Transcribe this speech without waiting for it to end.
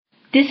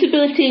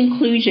Disability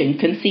inclusion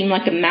can seem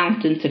like a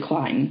mountain to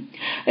climb,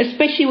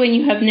 especially when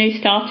you have no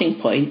starting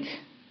point.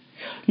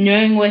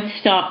 Knowing where to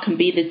start can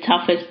be the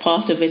toughest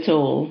part of it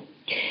all.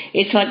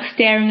 It's like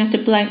staring at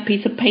a blank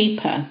piece of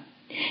paper.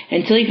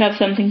 Until you have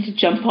something to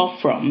jump off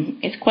from,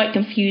 it's quite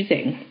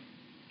confusing.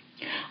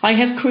 I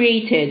have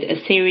created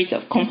a series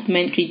of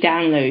complimentary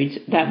downloads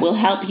that will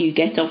help you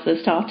get off the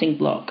starting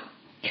block,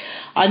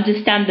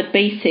 understand the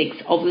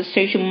basics of the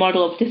social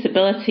model of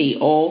disability,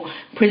 or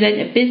present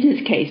a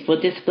business case for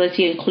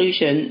disability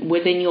inclusion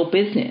within your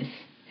business.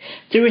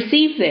 To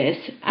receive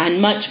this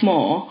and much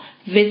more,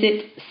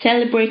 visit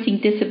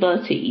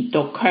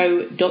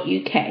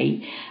celebratingdisability.co.uk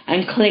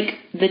and click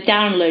the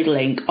download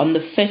link on the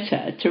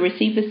footer to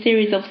receive a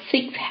series of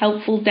 6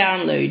 helpful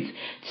downloads to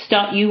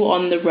start you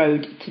on the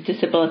road to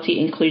disability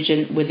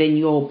inclusion within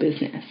your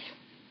business.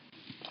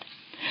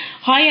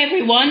 Hi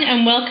everyone,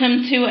 and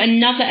welcome to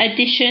another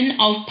edition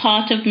of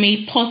Part of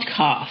Me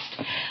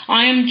podcast.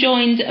 I am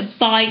joined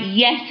by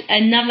yet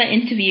another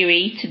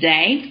interviewee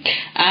today.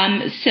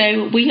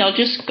 So we are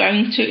just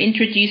going to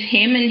introduce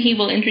him, and he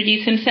will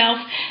introduce himself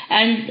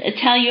and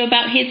tell you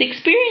about his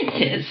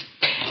experiences.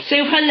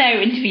 So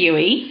hello,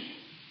 interviewee.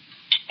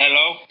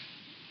 Hello.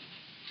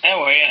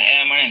 How are you?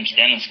 My name's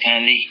Dennis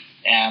Kennedy.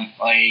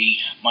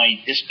 My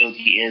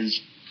disability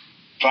is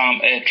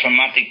from a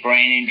traumatic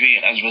brain injury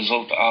as a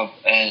result of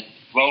a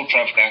road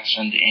traffic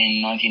accident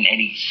in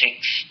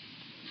 1986.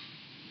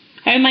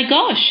 Oh my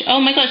gosh!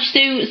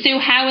 So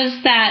how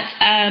has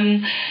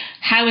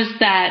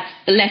that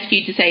left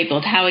you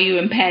disabled? How are you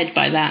impaired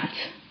by that?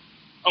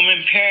 I'm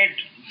impaired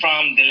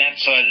from the left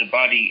side of the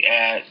body,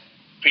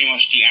 pretty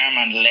much the arm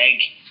and the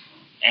leg.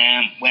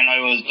 When I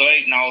was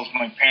diagnosed,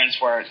 my parents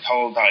were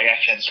told that I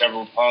actually had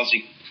cerebral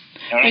palsy.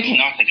 Now that's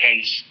not the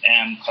case,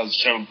 because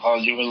cerebral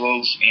palsy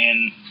results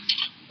in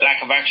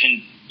lack of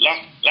oxygen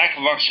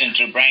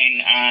to the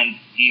brain, and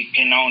you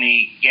can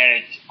only get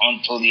it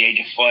until the age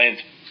of 5.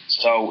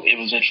 So it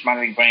was a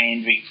traumatic brain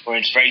injury, where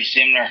it's very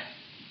similar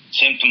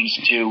symptoms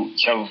to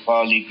cerebral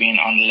palsy being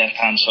on the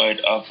left-hand side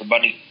of the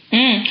body.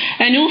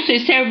 And also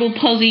cerebral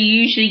palsy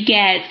you usually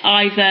get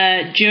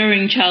either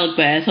during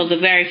childbirth or the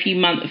very few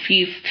months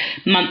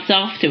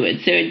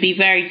afterwards, so it'd be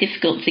very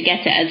difficult to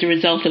get it as a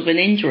result of an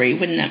injury,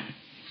 wouldn't it?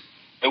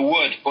 It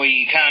would, but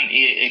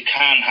it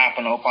can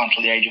happen up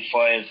until the age of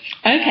 5.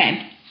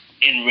 Okay.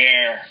 In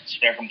rare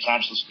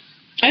circumstances.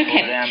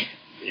 Okay. But,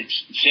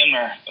 it's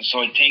similar, so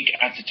I think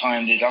at the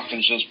time the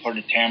doctors just put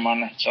a term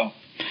on it. So.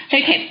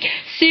 Okay,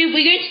 so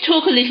we're going to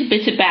talk a little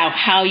bit about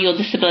how your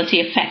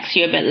disability affects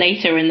you a bit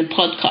later in the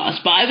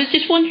podcast, but I was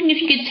just wondering if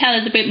you could tell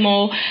us a bit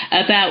more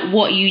about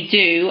what you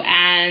do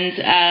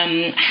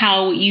and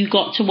how you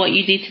got to what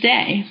you do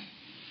today.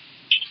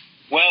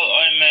 Well,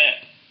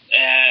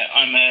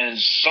 I'm a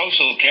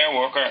social care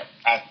worker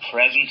at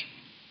present.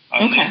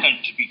 I'm looking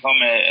to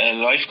become a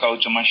life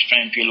coach. I'm actually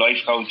trying to be a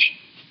life coach,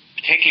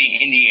 particularly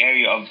in the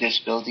area of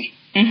disability.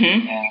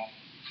 Mm-hmm.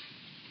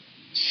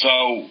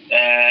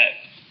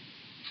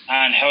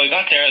 And how I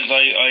got there is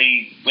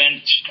I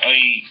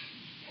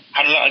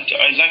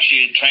was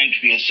actually trying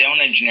to be a sound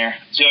engineer.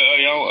 So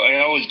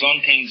I always done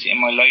things in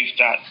my life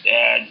that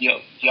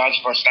the odds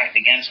were stacked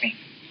against me.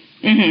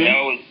 Mm-hmm.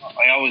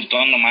 I always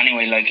done them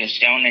anyway, like a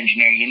sound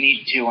engineer. You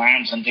need 2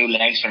 arms and 2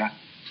 legs for that.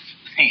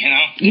 You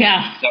know?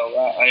 Yeah. So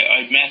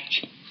I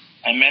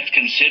met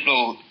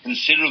considerable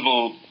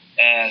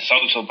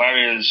social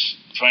barriers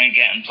trying to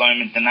get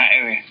employment in that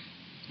area.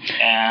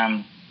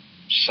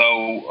 So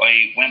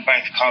I went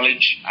back to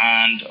college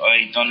and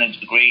I done a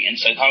degree in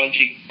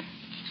psychology,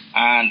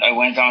 and I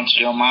went on to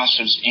do a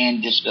master's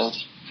in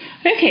disability.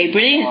 Okay,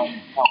 brilliant.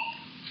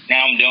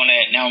 Now I'm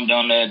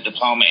doing a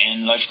diploma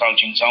in life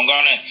coaching. So I'm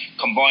going to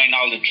combine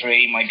all the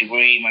 3: my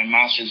degree, my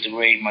master's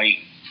degree, my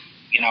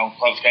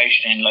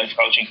qualification in life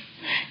coaching.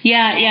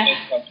 Yeah.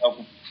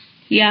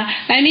 Yeah,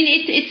 I mean,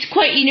 it's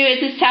quite,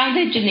 as a sound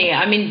engineer,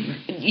 I mean,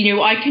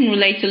 I can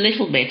relate a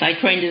little bit. I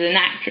trained as an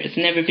actress,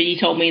 and everybody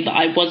told me that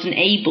I wasn't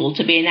able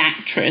to be an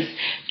actress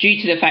due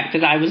to the fact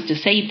that I was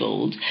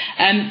disabled.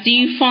 Do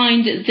you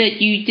find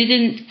that you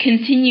didn't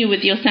continue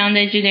with your sound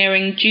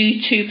engineering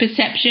due to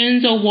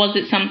perceptions, or was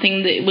it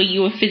something where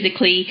you were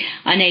physically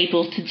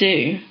unable to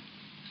do?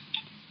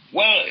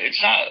 Well,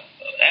 it's not.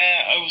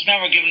 I was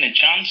never given a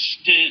chance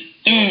to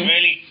do it,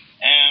 really.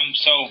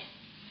 So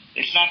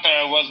it's not that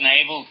I wasn't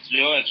able to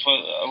do it;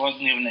 I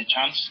wasn't given a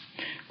chance.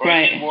 But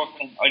right.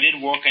 I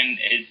did work in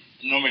a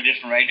number of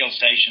different radio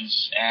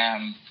stations,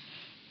 kind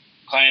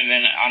of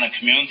on a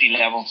community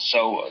level.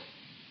 So,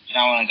 when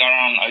I got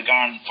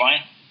on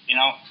fine.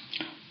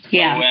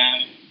 Yeah. So,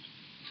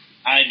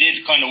 I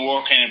did kind of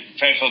work in a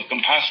professional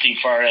capacity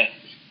for a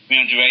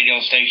community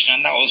radio station,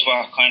 and that was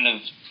what kind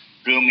of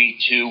drew me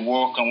to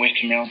working with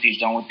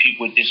communities, with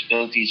people with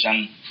disabilities,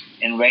 and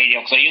in radio,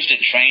 because I used to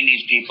train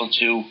these people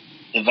to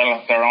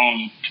develop their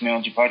own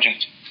community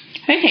project.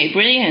 Okay,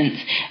 brilliant.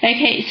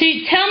 Okay, so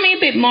tell me a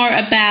bit more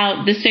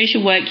about the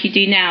social work you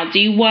do now. Do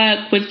you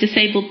work with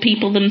disabled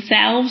people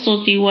themselves,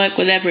 or do you work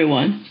with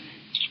everyone?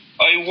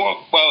 I work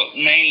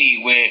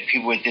mainly with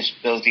people with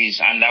disabilities,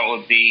 and that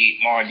would be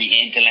more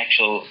the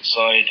intellectual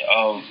side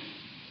of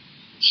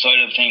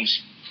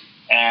things.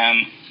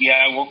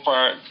 I work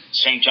for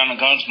St. John of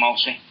God's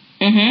mostly.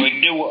 Mm-hmm.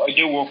 I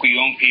do work with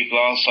young people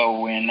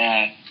also in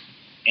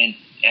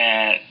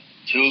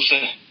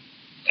Tulsa.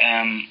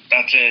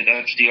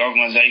 That's the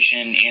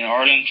organisation in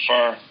Ireland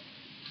for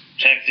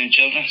protecting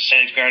children,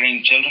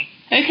 safeguarding children.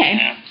 Okay.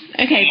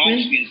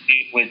 Mostly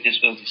people with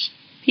disabilities.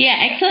 Yeah,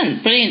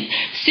 excellent, brilliant.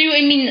 Sue,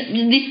 I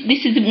mean,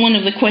 this is one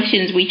of the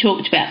questions we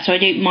talked about, so I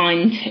don't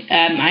mind.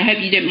 I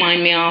hope you don't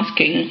mind me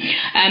asking.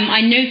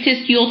 I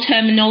noticed your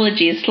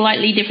terminology is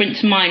slightly different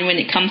to mine when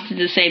it comes to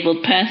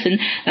disabled person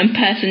and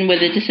person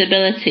with a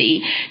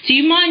disability. Do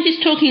you mind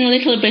just talking a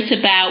little bit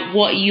about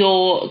what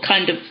your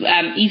kind of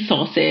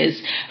ethos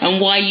is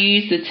and why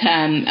you use the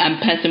term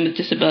person with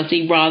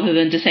disability rather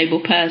than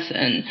disabled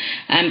person?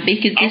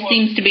 Because this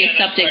seems to be a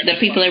subject that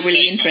people are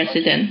really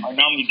interested in. I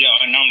normally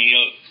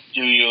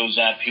do use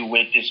people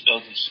with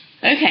disabilities.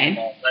 Okay.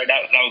 Sorry,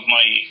 that was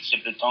my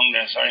slip of the tongue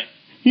there. Sorry.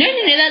 No,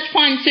 that's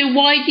fine. So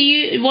why do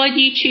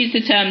you choose the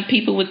term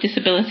people with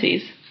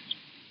disabilities?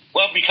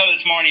 Well, because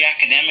it's more the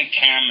academic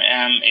term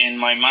in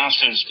my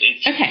masters.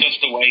 It's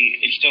just the way.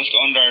 It's just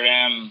under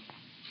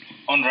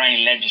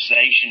any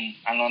legislation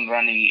and under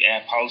any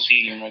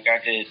policy in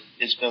regard to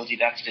disability.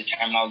 That's the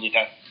terminology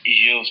that is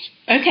used.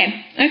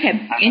 Okay.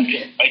 And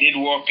I did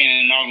work in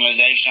an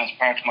organisation as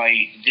part of my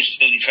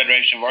Disability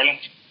Federation of Ireland.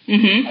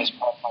 Mm-hmm. As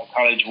part of my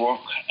college work,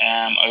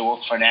 I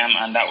worked for them,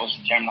 and that was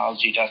the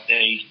terminology that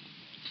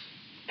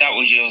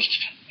was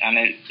used, and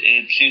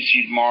it seems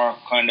to be more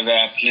kind of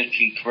a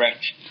politically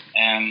correct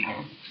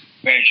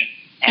version.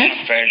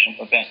 Not version,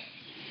 but then.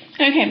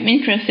 Okay,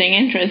 interesting.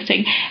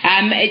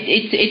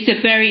 It's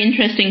a very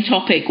interesting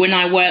topic when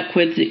I work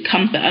with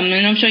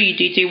I'm sure you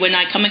do too, when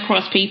I come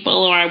across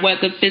people or I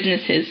work with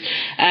businesses,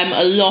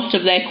 a lot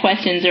of their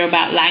questions are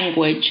about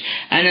language,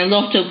 and a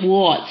lot of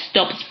what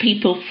stops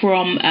people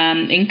from,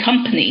 in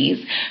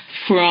companies,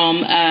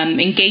 from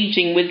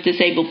engaging with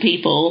disabled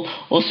people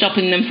or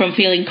stopping them from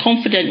feeling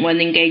confident when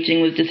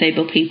engaging with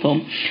disabled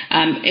people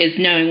is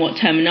knowing what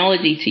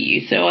terminology to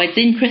use. So it's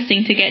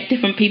interesting to get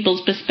different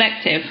people's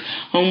perspective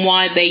on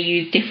why they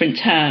use different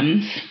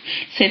terms.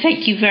 So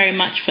thank you very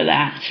much for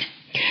that.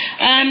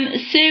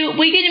 So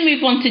we're going to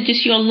move on to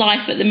just your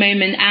life at the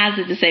moment as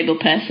a disabled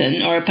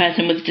person or a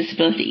person with a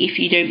disability, if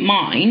you don't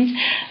mind.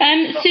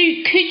 So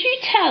could you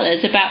tell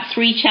us about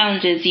 3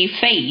 challenges you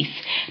face,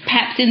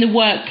 perhaps in the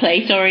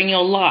workplace or in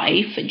your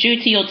life, due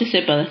to your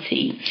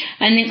disability,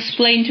 and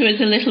explain to us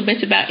a little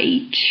bit about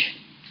each?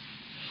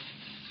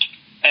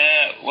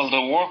 Well,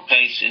 the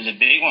workplace is a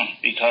big one,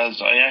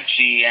 because I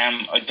actually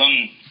I've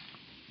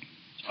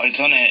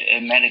done a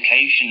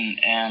medication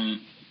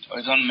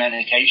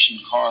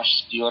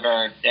course the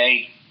other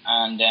day,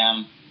 and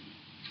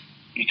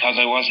because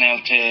I wasn't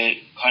able to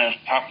kind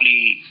of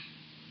properly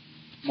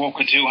work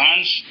with 2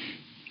 hands,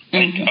 I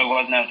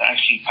wasn't able to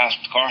actually pass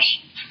the course.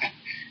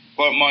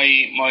 But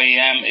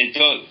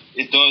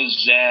it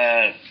does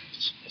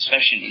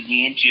especially in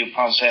the interview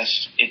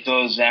process, it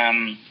does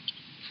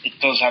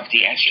have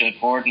the extra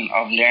burden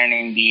of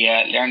learning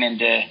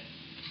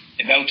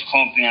about the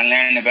company and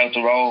learning about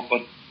the role,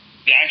 but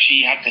you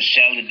actually have to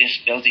sell the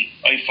disability.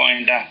 I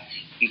find that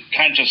you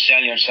can't just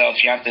sell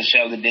yourself, you have to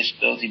sell the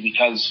disability,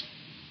 because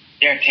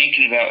they're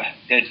thinking about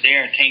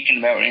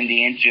it in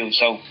the interview,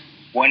 so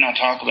why not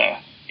talk about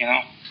it, you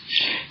know?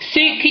 So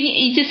can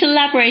you just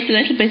elaborate a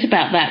little bit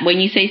about that?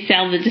 When you say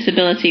sell the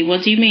disability,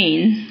 what do you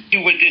mean?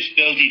 People with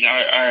disabilities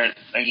are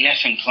like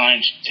less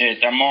inclined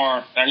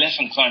they're less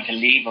inclined to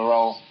leave a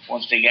role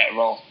once they get a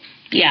role.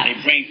 Yeah. They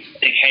bring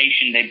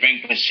dedication, they bring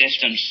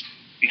persistence,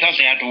 because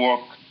they have to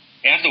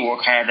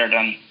work harder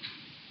than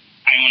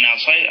anyone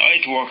else. I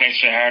had to work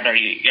extra harder,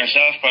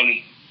 yourself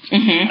probably.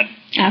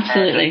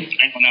 Absolutely.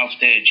 Anyone else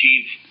to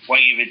achieve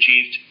what you've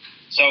achieved.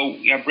 So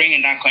you're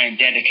bringing that kind of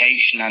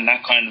dedication and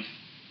that kind of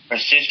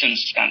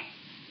persistence that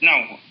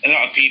a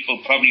lot of people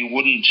probably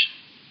wouldn't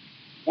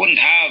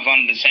have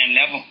on the same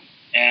level.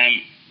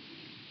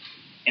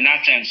 In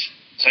that sense,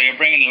 so you're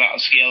bringing a lot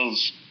of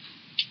skills,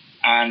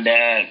 and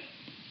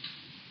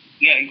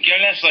you're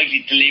less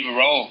likely to leave a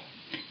role.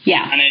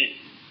 Yeah. And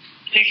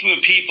particularly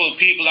with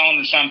people don't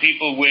understand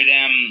people with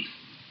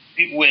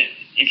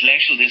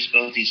intellectual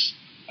disabilities.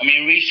 I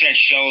mean, research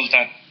shows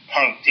that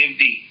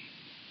productivity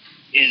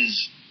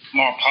is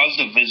more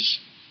positive.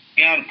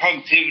 The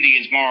productivity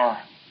is more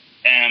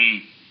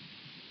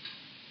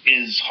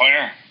is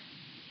higher,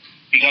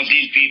 because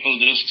these people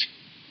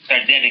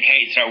they're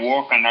dedicated to their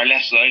work, and they're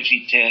less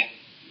likely to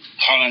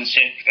call in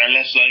sick. They're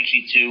less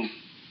likely to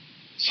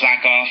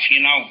slack off.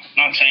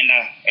 Not saying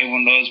that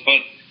everyone does,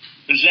 but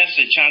there's less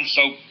of a chance.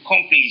 So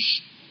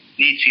companies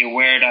need to be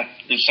aware that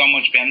there's so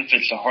much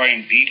benefits to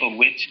hiring people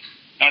with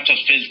not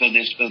just physical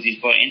disabilities,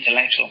 but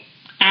intellectual.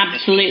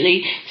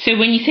 Absolutely. So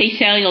when you say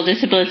sell your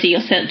disability,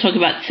 you're talking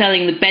about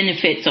selling the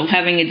benefits of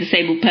having a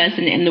disabled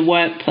person in the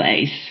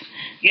workplace.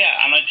 Yeah,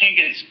 and I think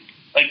it's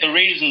like the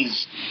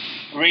reasons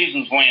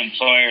why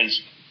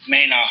employers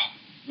may not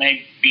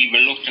may be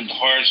reluctant to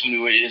hire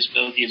somebody with a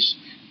disability is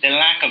the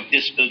lack of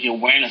disability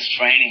awareness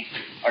training,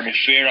 or the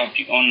fear of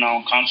the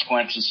unknown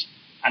consequences,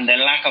 and the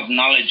lack of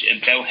knowledge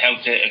about how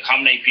to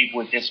accommodate people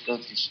with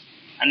disabilities.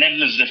 And then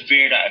there's the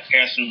fear that a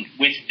person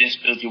with a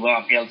disability will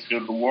not be able to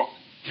do the work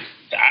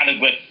to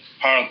adequate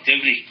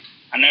productivity.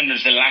 And then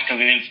there's the lack of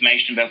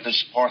information about the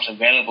support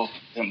available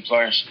to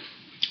employers.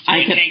 So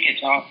I think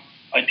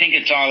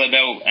it's all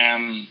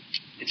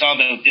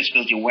about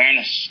disability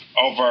awareness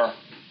over,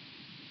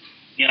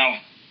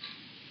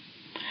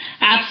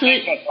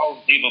 absolutely. That's what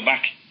holds people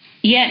back.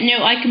 Yeah,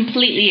 no, I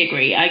completely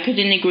agree. I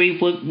couldn't agree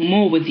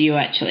more with you,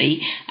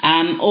 actually.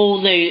 All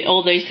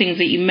those things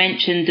that you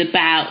mentioned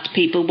about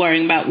people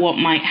worrying about what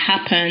might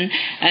happen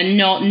and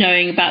not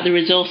knowing about the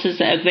resources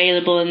that are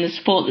available and the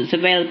support that's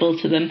available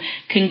to them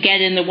can get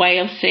in the way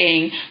of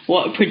seeing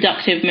what a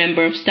productive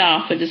member of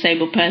staff a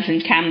disabled person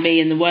can be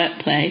in the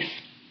workplace.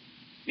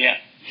 Yeah.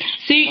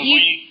 So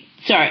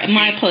sorry,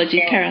 my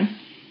apologies, Karen.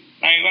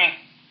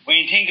 When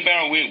you think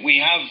about it,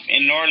 we have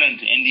in Northern,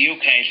 in the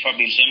UK it's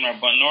probably similar,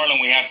 but in Northern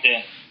we have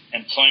the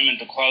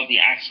Employment Equality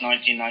Acts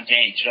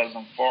 1998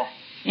 2004.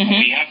 Mm-hmm.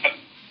 We have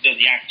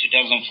the Act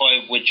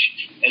 2005, which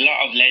a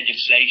lot of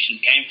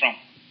legislation came from.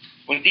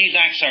 But these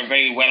acts are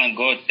very well and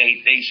good. They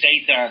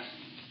state that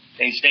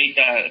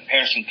a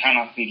person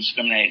cannot be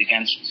discriminated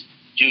against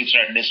due to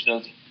their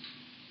disability.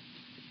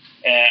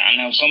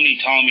 And now somebody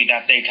told me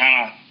that they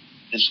cannot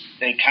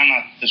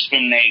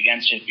discriminate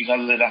against it because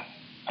of that.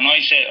 And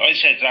I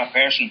said to that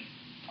person,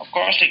 of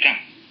course they can.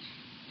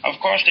 Of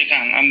course they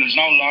can. And there's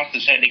no law to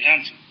say they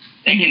can't.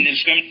 They can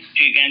discriminate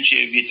against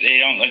you if they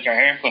don't like your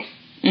haircut.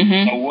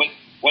 Mm-hmm. So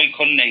why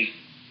couldn't they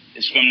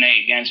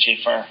discriminate against you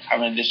for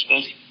having a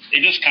disability?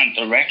 They just can't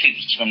directly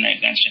discriminate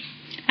against you.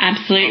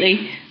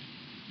 Absolutely.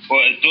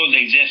 But it does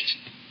exist.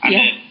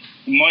 And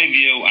in my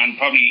view, and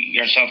probably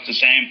yourself the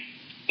same,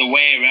 the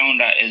way around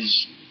that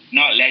is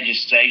not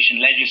legislation.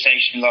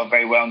 Legislation is all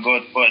very well and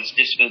good, but it's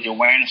disability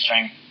awareness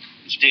training.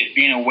 It's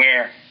being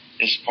aware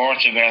the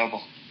support's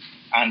available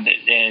and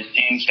the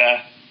things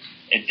that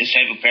a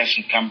disabled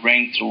person can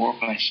bring to the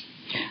workplace.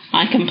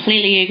 I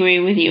completely agree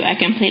with you. I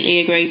completely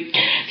agree.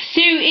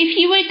 So if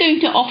you were going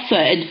to offer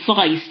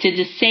advice to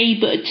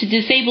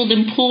disabled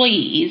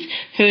employees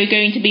who are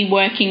going to be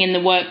working in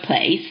the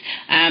workplace,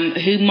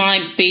 who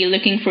might be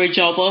looking for a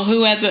job or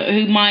who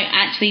might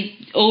actually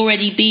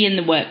already be in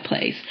the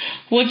workplace,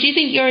 what do you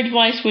think your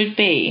advice would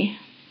be?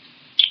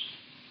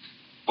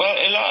 Well,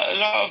 a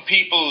lot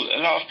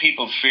of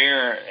people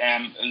fear,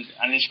 and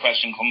this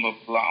question comes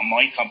up a lot on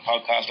my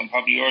podcast and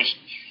probably yours.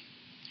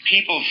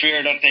 People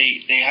fear that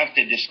they have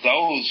to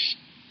disclose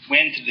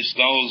when to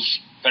disclose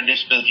their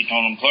disability to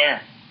an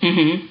employer.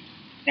 Mm-hmm.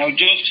 Now,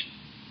 just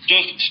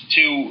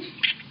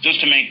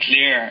to make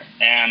clear,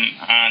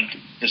 and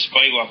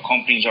despite what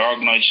companies or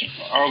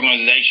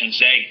organizations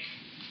say,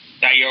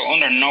 that you're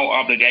under no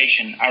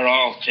obligation at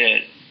all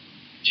to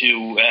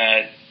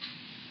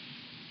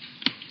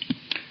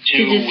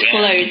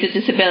disclose the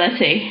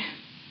disability.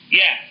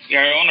 Yeah,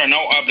 you're under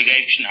no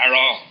obligation at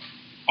all,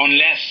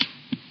 unless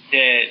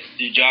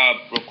the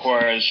job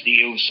requires the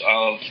use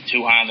of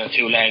 2 hands or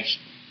 2 legs.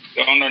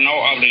 You're under no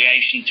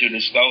obligation to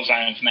disclose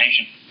that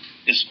information.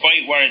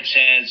 Despite what it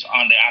says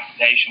on the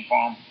application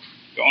form,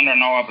 you're under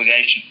no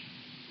obligation,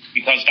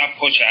 because that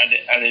puts you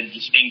at a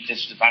distinct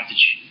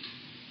disadvantage.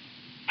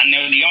 And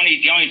now the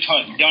only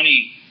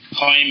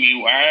time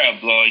you are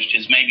obliged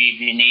is maybe if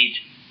you need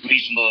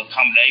reasonable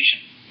accommodation.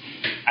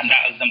 And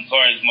that is,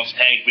 employers must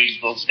take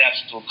reasonable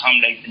steps to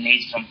accommodate the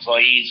needs of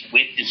employees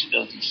with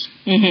disabilities.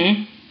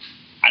 Mm-hmm.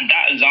 And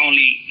that is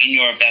only in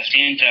your best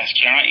interest.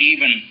 You're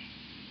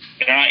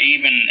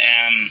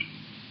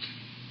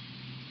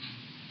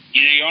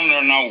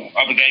under no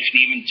obligation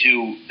even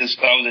to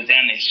disclose it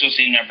then. It's just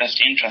in your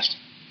best interest.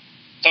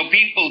 So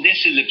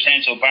this is a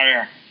potential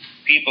barrier.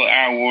 People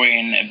are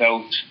worrying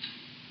about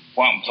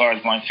what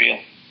employers might feel.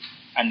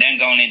 And then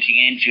going into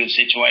the interview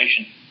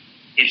situation,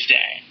 it's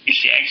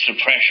the extra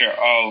pressure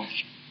of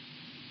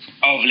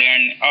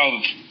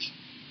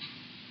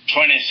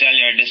trying to sell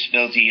your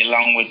disability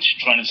along with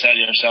trying to sell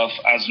yourself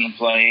as an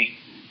employee.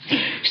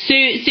 So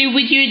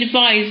would you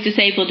advise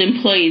disabled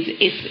employees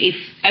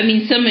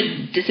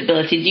some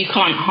disabilities you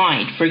can't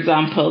hide? For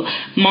example,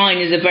 mine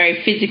is a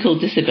very physical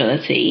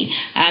disability,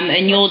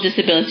 and your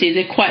disability is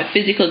a quite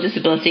physical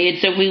disability. And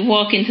so if we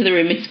walk into the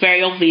room, it's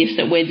very obvious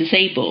that we're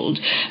disabled.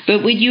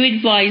 But would you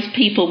advise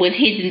people with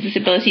hidden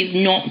disabilities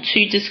not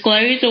to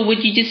disclose, or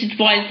would you just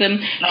advise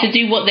them to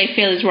do what they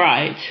feel is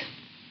right?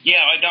 Yeah,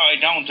 I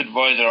don't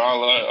advise at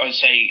all. I'd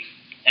say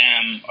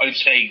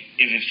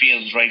if it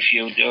feels right for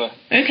you, do it.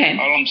 Okay.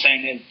 All I'm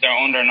saying is they're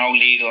under no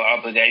legal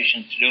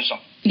obligation to do so.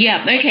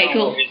 Yeah, okay,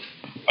 cool.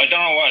 I don't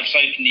know what it's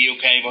like in the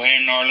UK, but here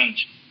in Ireland,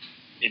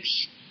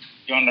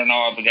 you're under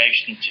no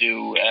obligation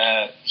to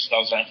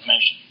disclose that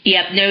information.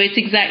 Yep, no, it's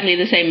exactly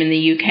the same in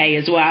the UK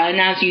as well.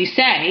 And as you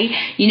say,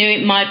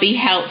 it might be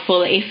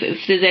helpful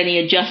if there's any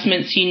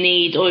adjustments you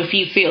need, or if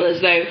you feel as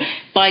though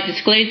by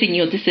disclosing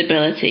your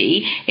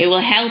disability, it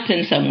will help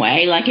in some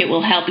way, like it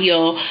will help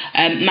your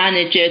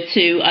manager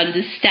to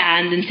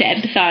understand and to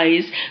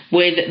empathise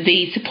with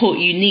the support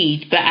you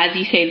need. But as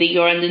you say, that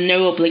you're under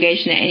no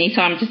obligation at any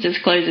time to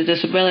disclose a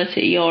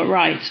disability, you're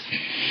right.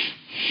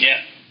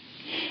 Yeah.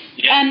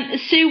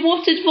 So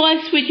what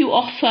advice would you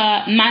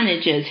offer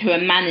managers who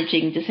are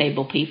managing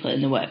disabled people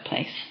in the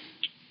workplace?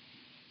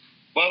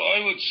 Well,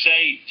 I would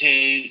say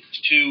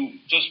to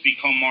just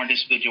become more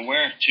disability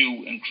aware,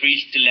 to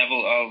increase the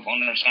level of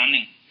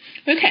understanding.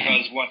 Okay.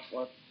 Because what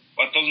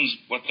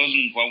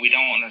we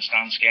don't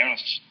understand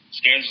scares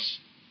us.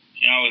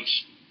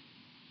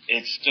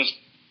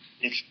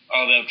 It's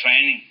all about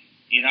training.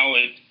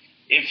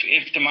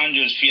 If the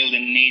managers feel the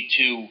need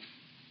to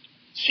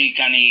seek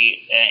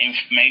any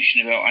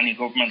information about any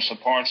government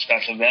supports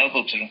that's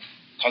available to them,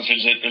 because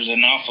there's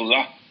an awful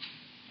lot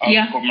of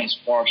government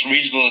supports,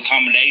 reasonable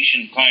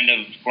accommodation kind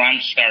of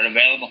grants that are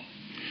available.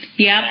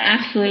 Yeah,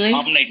 absolutely. To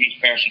accommodate these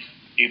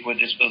people with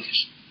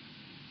disabilities.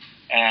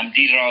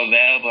 These are all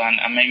available,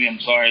 and maybe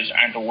employers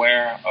aren't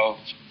aware of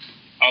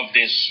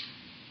these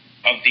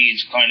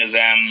kind of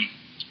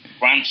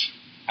grants.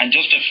 And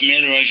just to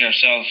familiarise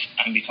yourself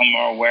and become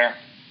more aware,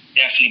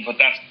 definitely. But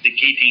that's the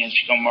key thing, is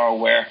become more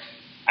aware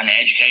and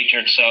educate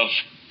yourself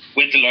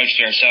with the likes of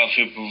yourself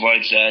who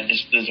provides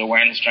disability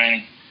awareness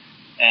training.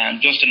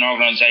 Just an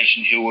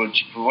organisation who would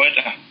provide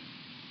that.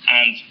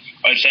 And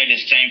I'd say the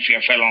same for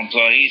your fellow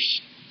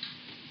employees,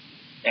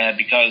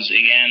 because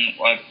again,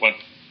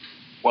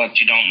 what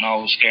you don't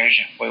know scares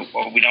you.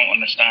 What we don't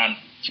understand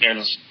scares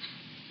us.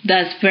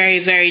 That's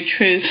very, very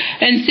true.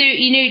 And so,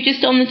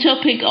 just on the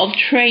topic of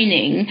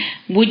training,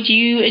 would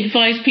you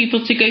advise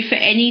people to go for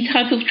any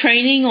type of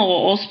training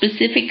or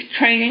specific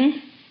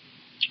training?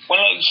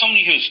 Well,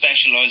 somebody who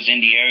specialises in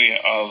the area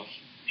of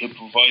who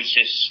provides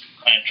this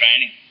kind of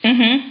training.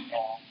 Mm-hmm.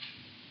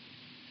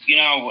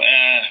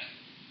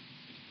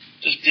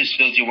 Just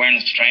disability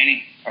awareness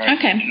training, or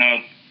okay.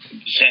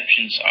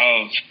 Perceptions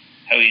of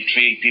how you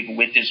treat people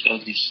with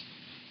disabilities.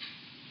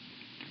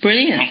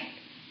 Brilliant.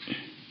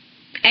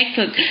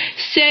 Excellent.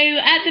 So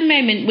at the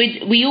moment,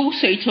 we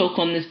also talk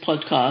on this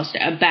podcast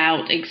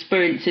about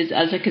experiences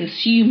as a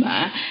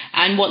consumer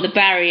and what the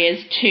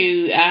barriers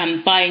to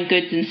buying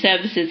goods and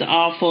services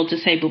are for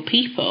disabled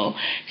people.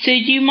 So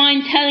do you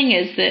mind telling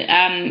us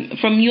that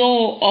from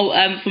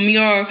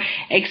your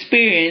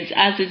experience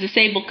as a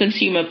disabled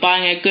consumer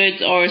buying a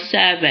goods or a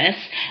service,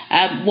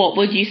 what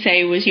would you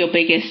say was your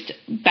biggest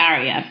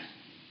barrier?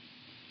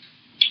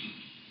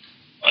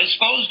 I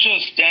suppose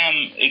just,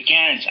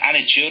 again, it's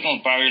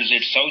attitudinal barriers,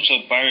 it's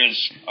social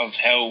barriers of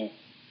how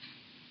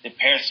the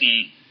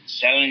person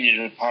selling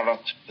you the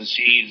product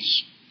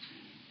perceives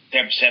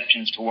their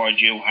perceptions towards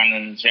you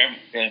handling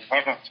the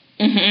product.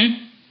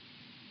 Mm-hmm.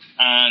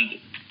 And,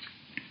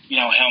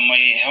 how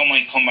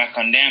might come back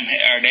on them?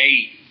 Are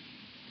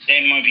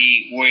they might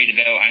be worried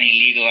about any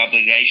legal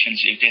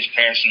obligations if this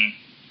person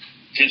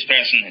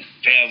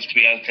fails to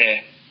be able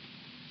to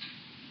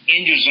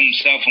injure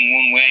himself in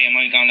one way. Am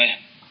I going to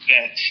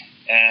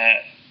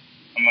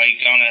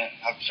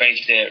have to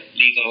face the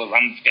legal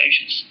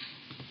ramifications?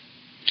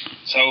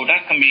 So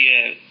that can be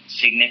a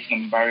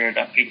significant barrier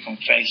that people can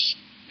face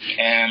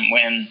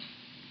when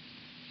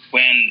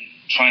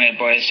trying to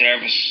buy a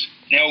service.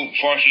 Now,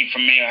 fortunately for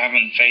me, I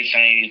haven't faced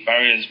any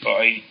barriers, but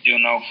I do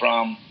know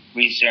from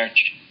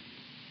research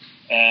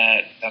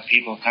that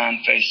people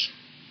can face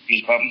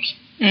these problems.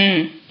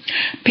 Mm.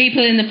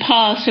 People in the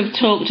past have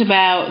talked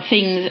about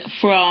things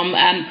from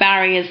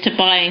barriers to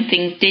buying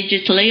things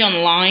digitally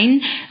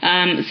online,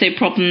 so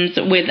problems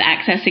with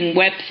accessing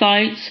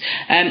websites,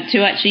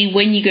 to actually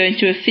when you go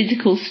into a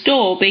physical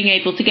store, being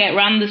able to get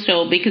around the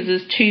store because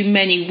there's too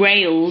many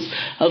rails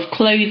of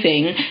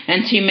clothing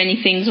and too many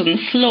things on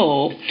the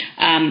floor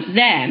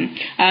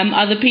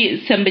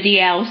somebody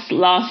else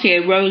last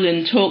year,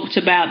 Roland, talked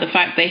about the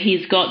fact that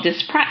he's got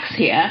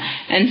dyspraxia,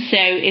 and so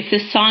if the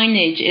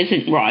signage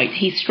isn't right,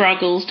 he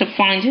struggles to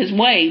find his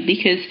way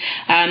because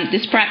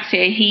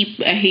dyspraxia,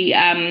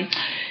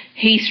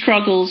 he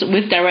struggles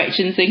with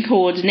directions and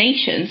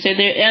coordination. So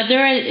are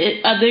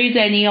those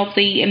any of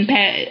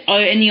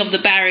the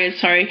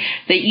barriers,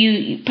 that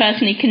you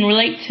personally can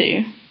relate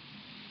to?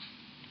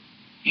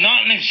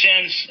 Not in a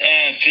sense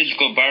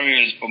physical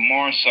barriers, but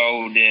more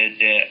so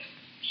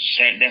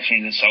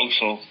definitely the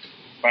social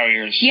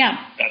barriers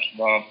that's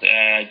involved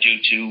due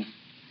to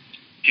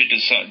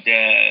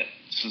the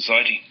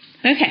society.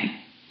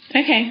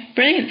 Okay,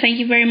 brilliant. Thank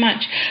you very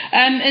much.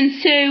 And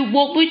so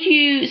what would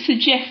you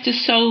suggest to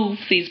solve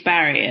these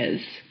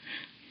barriers?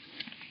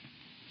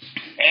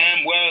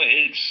 Well,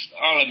 it's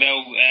all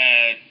about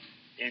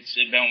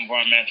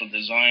environmental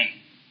design.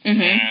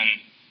 Mm-hmm.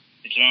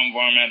 It's about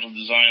environmental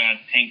design. I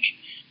think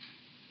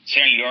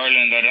certainly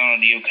Ireland, I don't know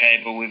the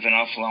UK, but we've an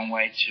awful long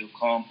way to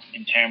come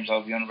in terms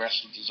of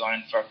universal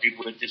design for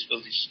people with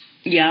disabilities.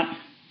 Yeah.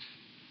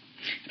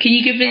 Can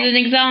you give us an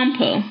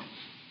example?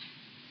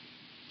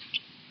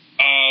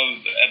 Of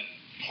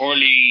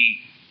poorly,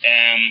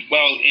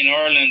 well, in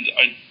Ireland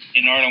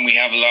we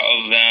have a lot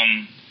of,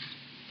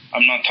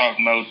 I'm not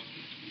talking about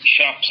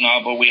shops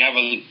now, but we have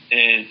a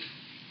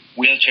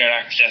wheelchair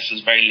access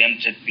is very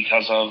limited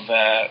because of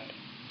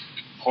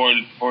poor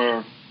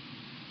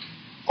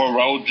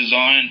road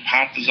design,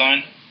 path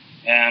design.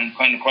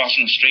 Kind of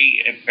crossing the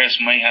street, a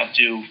person might have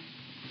to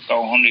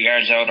go 100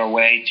 yards out of their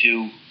way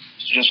to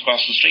just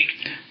cross the street.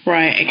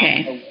 Right,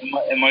 okay.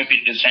 It might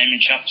be the same in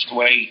shops, the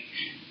way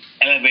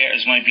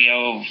elevators might be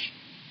out of,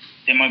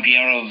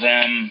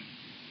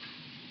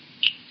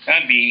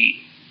 that'd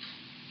be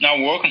not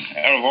working,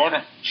 out of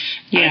order.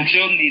 Yeah.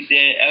 Including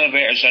the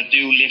elevators that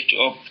do lift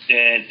up,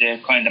 the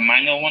kind of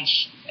manual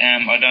ones.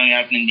 I don't know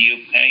happen in the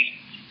UK.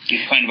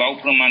 You kind of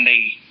open them and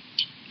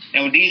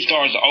these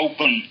doors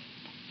open.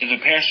 If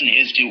a person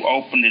is to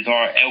open the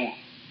door out,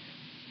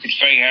 it's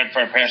very hard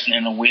for a person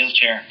in a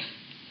wheelchair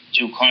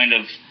to kind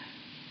of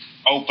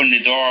open the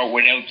door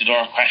without the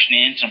door crashing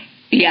into them.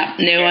 Yeah,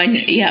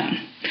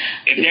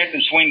 If they're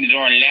to swing the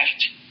door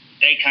left,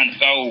 they can't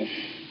go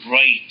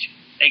right.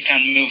 They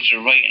can't move to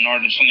the right in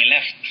order to swing it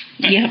left.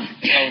 Yeah.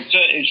 So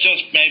it's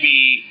just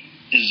maybe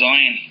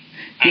design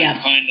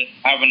and kind of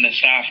having the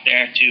staff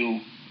there to,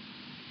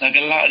 like a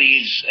lot of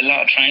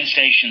train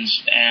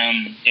stations,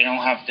 they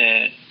don't have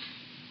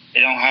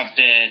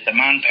the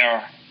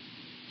manpower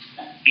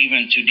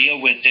even to deal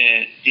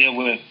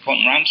with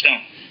putting ramps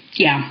down.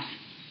 Yeah.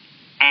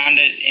 And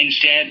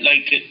instead,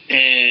 like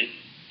the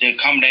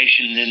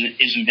accommodation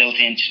isn't built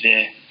into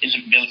the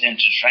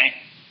train.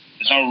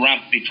 There's no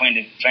ramp between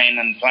the train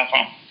and the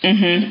platform.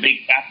 Mm-hmm. There's a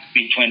big gap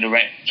between the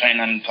train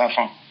and the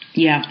platform.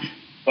 Yeah.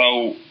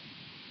 So,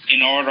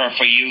 in order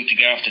for you to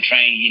get off the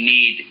train, you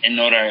need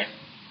another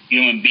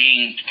human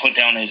being to put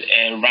down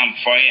a ramp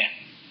for you,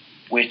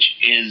 which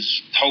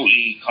is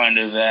totally kind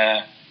of,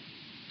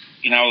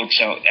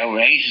 it's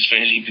outrageous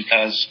really,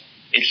 because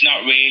it's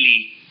not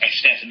really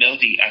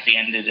accessibility at the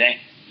end of the day.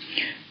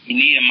 You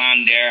need a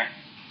man there.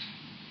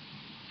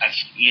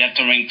 You have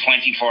to ring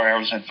 24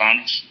 hours in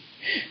advance.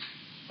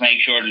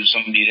 Make sure there's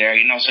somebody there,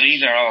 so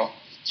these are all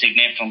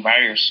significant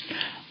barriers.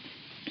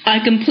 I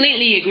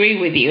completely agree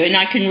with you, and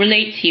I can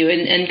relate to you,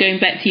 and going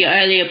back to your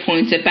earlier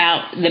points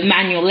about the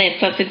manual lifts,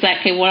 that's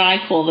exactly what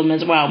I call them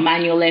as well,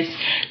 manual lifts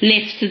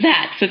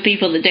that, for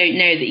people that don't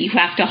know, that you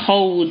have to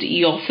hold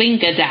your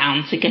finger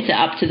down to get it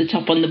up to the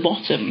top and the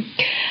bottom.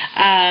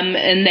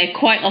 And they're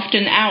quite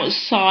often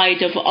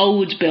outside of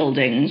old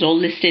buildings or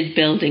listed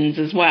buildings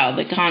as well.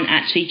 They can't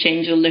actually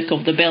change the look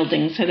of the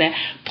building, so they're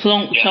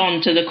plonked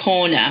onto the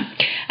corner.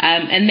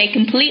 And they're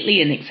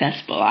completely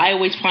inaccessible. I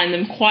always find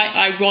them quite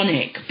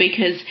ironic,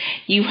 because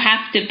you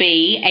have to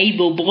be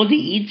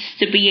able-bodied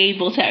to be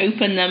able to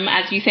open them,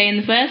 as you say, in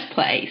the first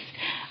place.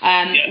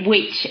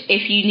 Which,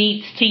 if you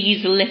need to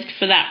use a lift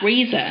for that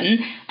reason,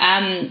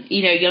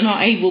 you're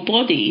not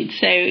able-bodied.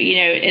 So,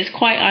 it's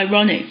quite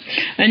ironic.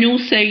 And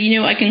also,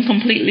 I can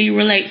completely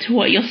relate to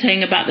what you're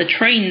saying about the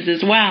trains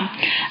as well.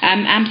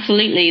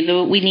 Absolutely,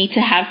 we need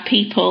to have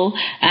people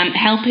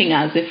helping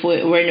us if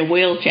we're in a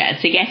wheelchair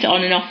to get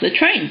on and off the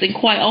trains. And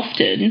quite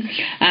often,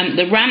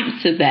 the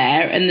ramps are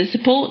there and the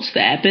support's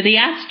there, but the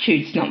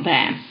attitude's not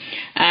there.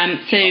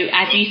 So,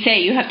 as you say,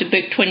 you have to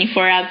book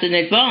 24 hours in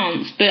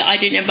advance, but I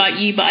don't know about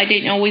you, but I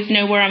don't always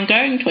know where I'm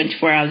going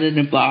 24 hours in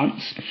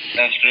advance.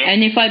 That's true.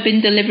 And if I've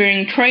been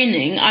delivering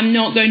training, I'm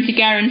not going to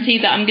guarantee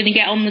that I'm going to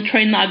get on the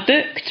train that I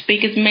booked,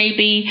 because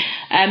maybe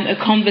a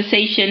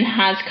conversation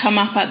has come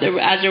up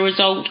as a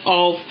result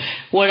of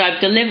what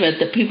I've delivered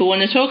that people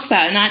want to talk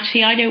about, and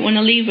actually I don't want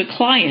to leave a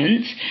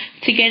client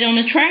to get on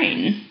a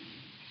train.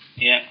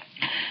 Yeah.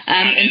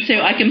 And so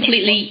I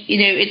completely,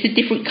 it's a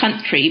different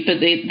country,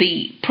 but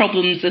the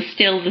problems are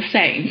still the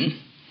same.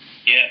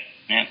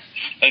 Yeah.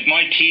 Like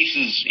my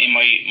thesis in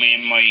my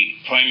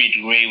primary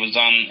degree was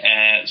on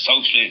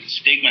social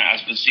stigma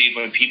as perceived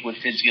by people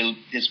with physical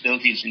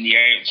disabilities in the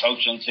area of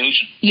social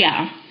inclusion.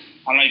 Yeah.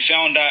 And I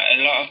found that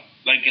a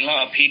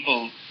lot of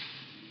people,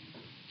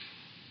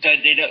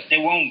 that they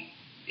won't,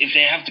 if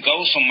they have to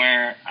go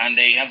somewhere and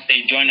they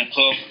join a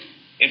club,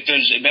 if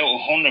there's about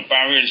 100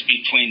 barriers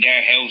between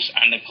their house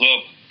and the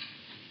club,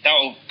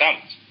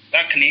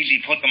 that can easily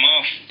put them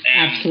off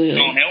Absolutely.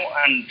 Going out,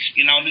 and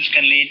this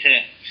can lead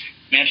to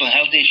mental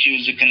health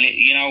issues. It can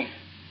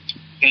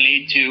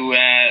lead to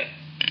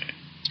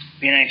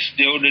being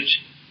excluded,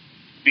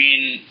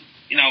 being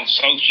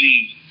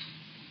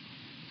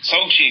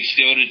socially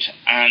excluded,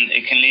 and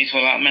it can lead to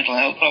a lot of mental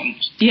health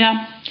problems.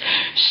 Yeah.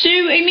 So,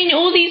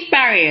 all these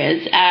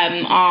barriers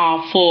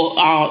are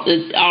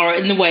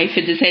in the way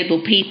for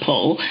disabled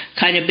people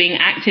kind of being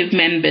active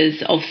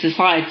members of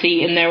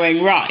society in their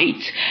own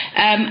right.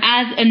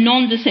 As a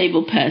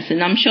non-disabled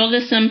person, I'm sure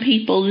there's some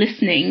people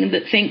listening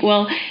that think,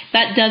 well,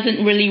 that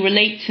doesn't really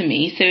relate to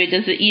me, so it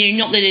doesn't,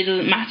 not that it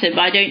doesn't matter, but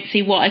I don't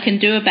see what I can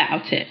do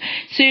about it.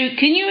 So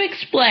can you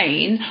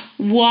explain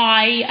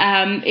why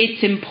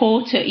it's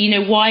important,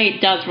 why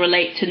it does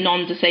relate to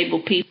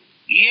non-disabled people?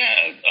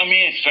 Yeah,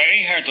 it's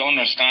very hard to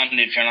understand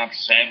if you're not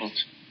disabled.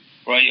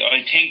 right?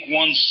 I think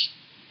once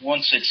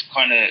it's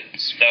kind of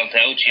spelled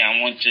out to you,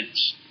 and once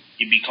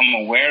you become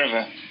aware of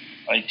it,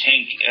 I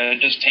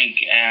just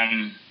think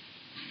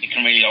it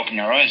can really open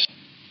your eyes.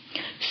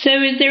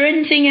 So is there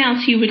anything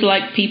else you would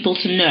like people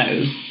to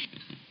know?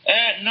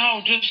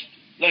 No, just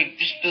like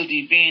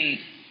being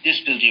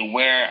disability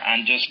aware,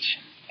 and just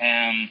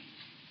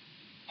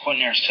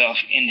putting yourself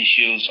in the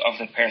shoes of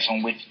the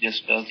person with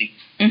disability.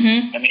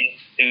 Mm-hmm. I mean,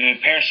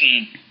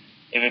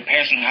 if a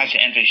person has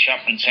to enter a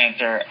shopping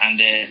centre and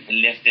the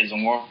lift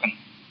isn't working,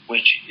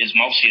 which is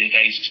mostly the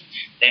case,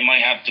 they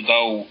might have to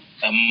go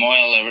a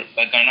mile.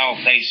 Like, I know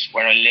a place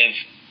where I live,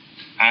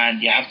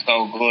 and you have to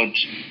go a good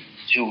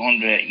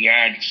 200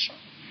 yards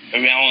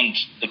around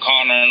the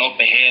corner and up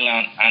a hill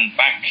and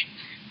back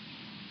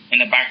in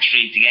the back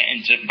street to get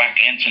into the back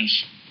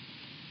entrance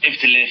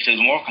if the lift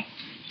isn't working.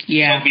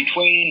 Yeah. So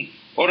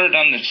other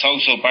than the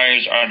social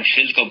barriers or the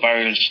physical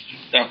barriers,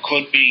 there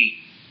could be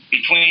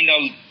between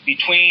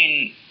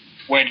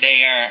where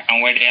they are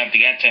and where they have to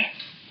get to,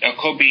 there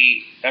could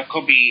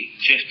be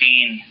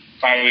 15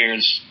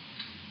 barriers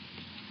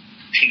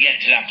to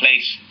get to that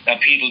place that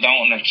people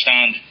don't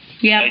understand.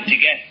 Yeah. Like, to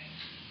get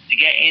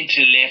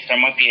into the lift, there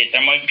might be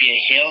a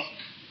hill,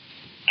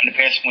 and the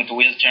person with the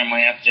wheelchair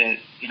might have to,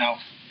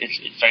 it's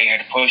very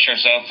hard to push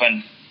herself,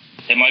 and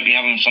they might be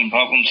having some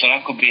problems. So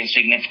that could be a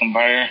significant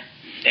barrier.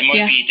 They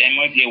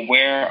might be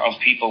aware of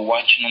people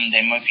watching them.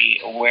 They might be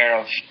aware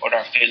of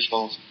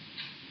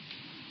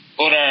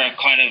other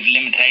kind of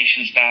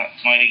limitations that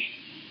might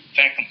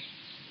affect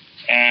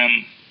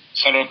them.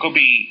 So there could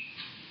be,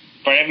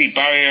 for every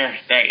barrier,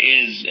 there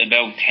is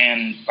about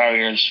 10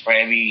 barriers for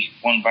every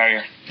one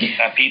barrier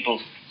that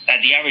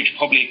the average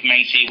public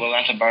may see, well,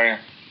 that's a barrier.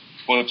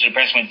 But to the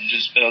person with a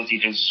disability,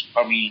 there's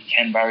probably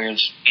 10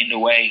 barriers in the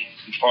way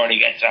before they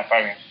get to that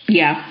barrier.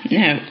 Yeah,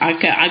 no, I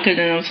couldn't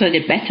have said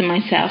it better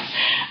myself.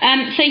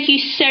 Thank you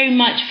so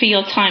much for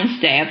your time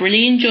today. I've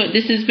really enjoyed,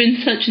 this has been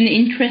such an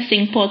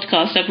interesting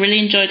podcast. I've really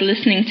enjoyed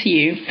listening to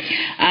you.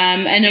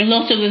 And a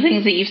lot of the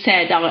things that you've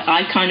said,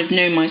 I kind of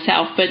know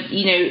myself, but,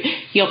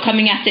 you're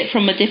coming at it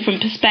from a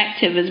different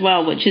perspective as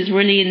well, which is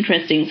really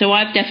interesting. So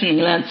I've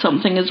definitely learned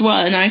something as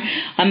well. And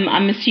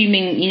I'm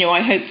assuming,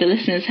 I hope the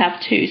listeners have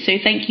too. So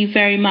thank you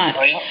very much.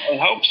 I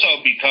hope so,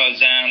 because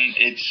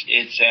it's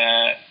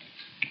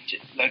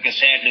like I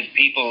said, if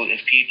people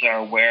are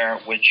aware,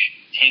 which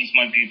things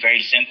might be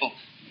very simple,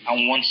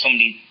 and once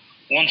somebody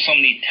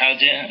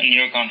tells you, and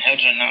you're going, how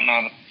did I not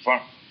know that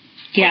before?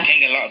 Yeah. I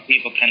think a lot of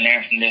people can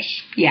learn from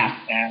this. Yeah.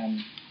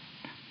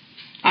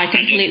 I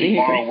completely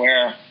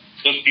agree.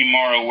 Just be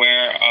more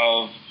aware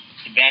of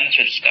the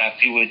benefits that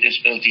people with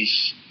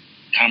disabilities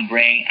can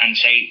bring, and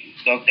say,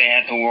 look, they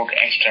had to work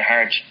extra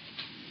hard.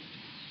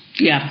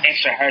 Yeah.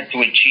 Extra hard to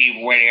achieve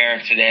where they are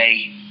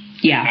today.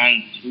 Yeah.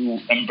 And to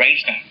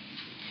embrace them.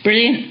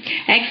 Brilliant.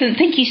 Excellent.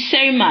 Thank you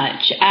so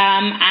much.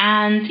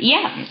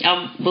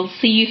 We'll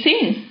see you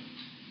soon.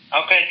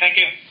 Okay, thank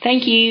you.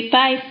 Thank you.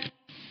 Bye.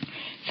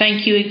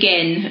 Thank you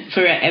again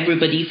for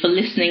everybody for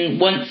listening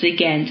once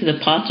again to the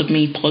Part of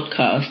Me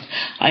podcast.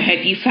 I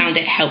hope you found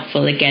it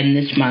helpful again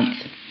this month.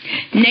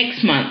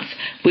 Next month,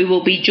 we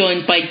will be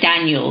joined by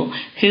Daniel,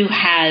 who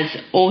has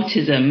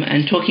autism,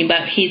 and talking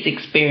about his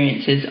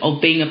experiences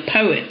of being a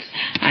poet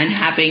and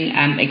having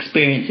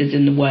experiences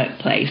in the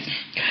workplace.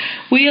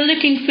 We are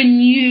looking for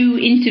new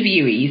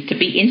interviewees to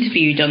be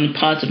interviewed on the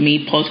Part of Me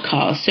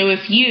podcast. So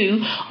if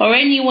you or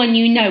anyone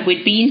you know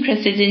would be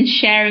interested in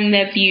sharing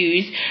their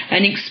views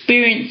and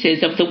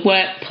experiences of the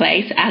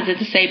workplace as a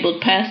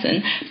disabled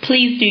person,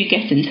 please do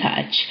get in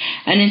touch.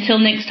 And until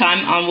next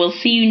time, I will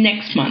see you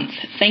next month.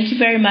 Thank you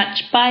very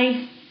much.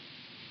 Bye.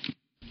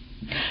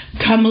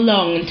 Come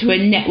along to a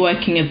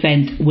networking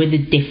event with a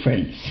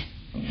difference.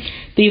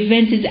 The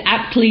event is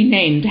aptly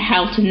named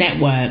How to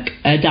Network,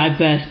 a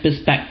Diverse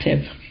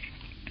Perspective.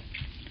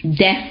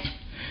 Deaf,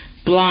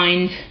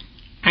 blind,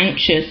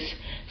 anxious,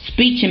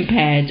 speech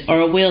impaired,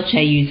 or a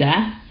wheelchair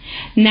user,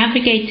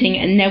 navigating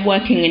a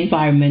networking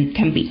environment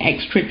can be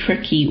extra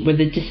tricky with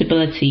a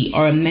disability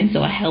or a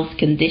mental health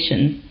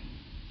condition.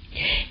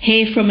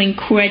 Hear from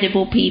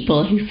incredible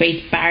people who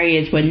face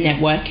barriers when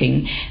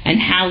networking and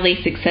how they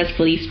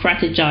successfully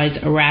strategize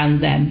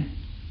around them.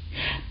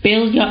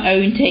 Build your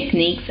own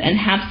techniques and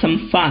have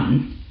some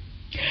fun.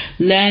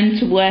 Learn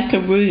to work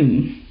a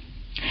room.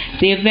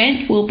 The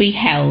event will be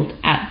held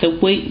at the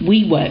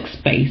WeWork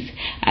space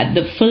at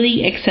the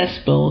fully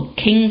accessible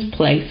King's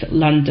Place,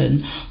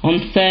 London, on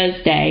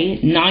Thursday,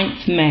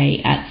 9th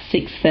May at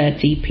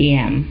 6:30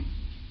 p.m.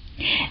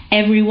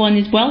 Everyone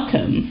is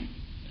welcome.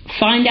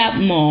 Find out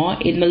more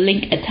in the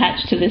link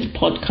attached to this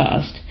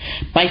podcast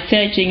by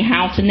searching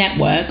How to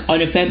Network on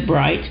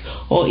Eventbrite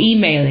or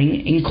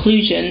emailing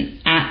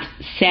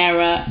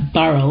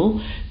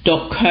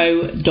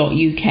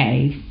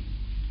inclusion@sarahburrell.co.uk.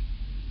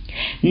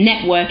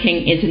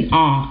 Networking is an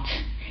art.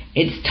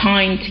 It's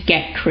time to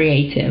get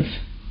creative.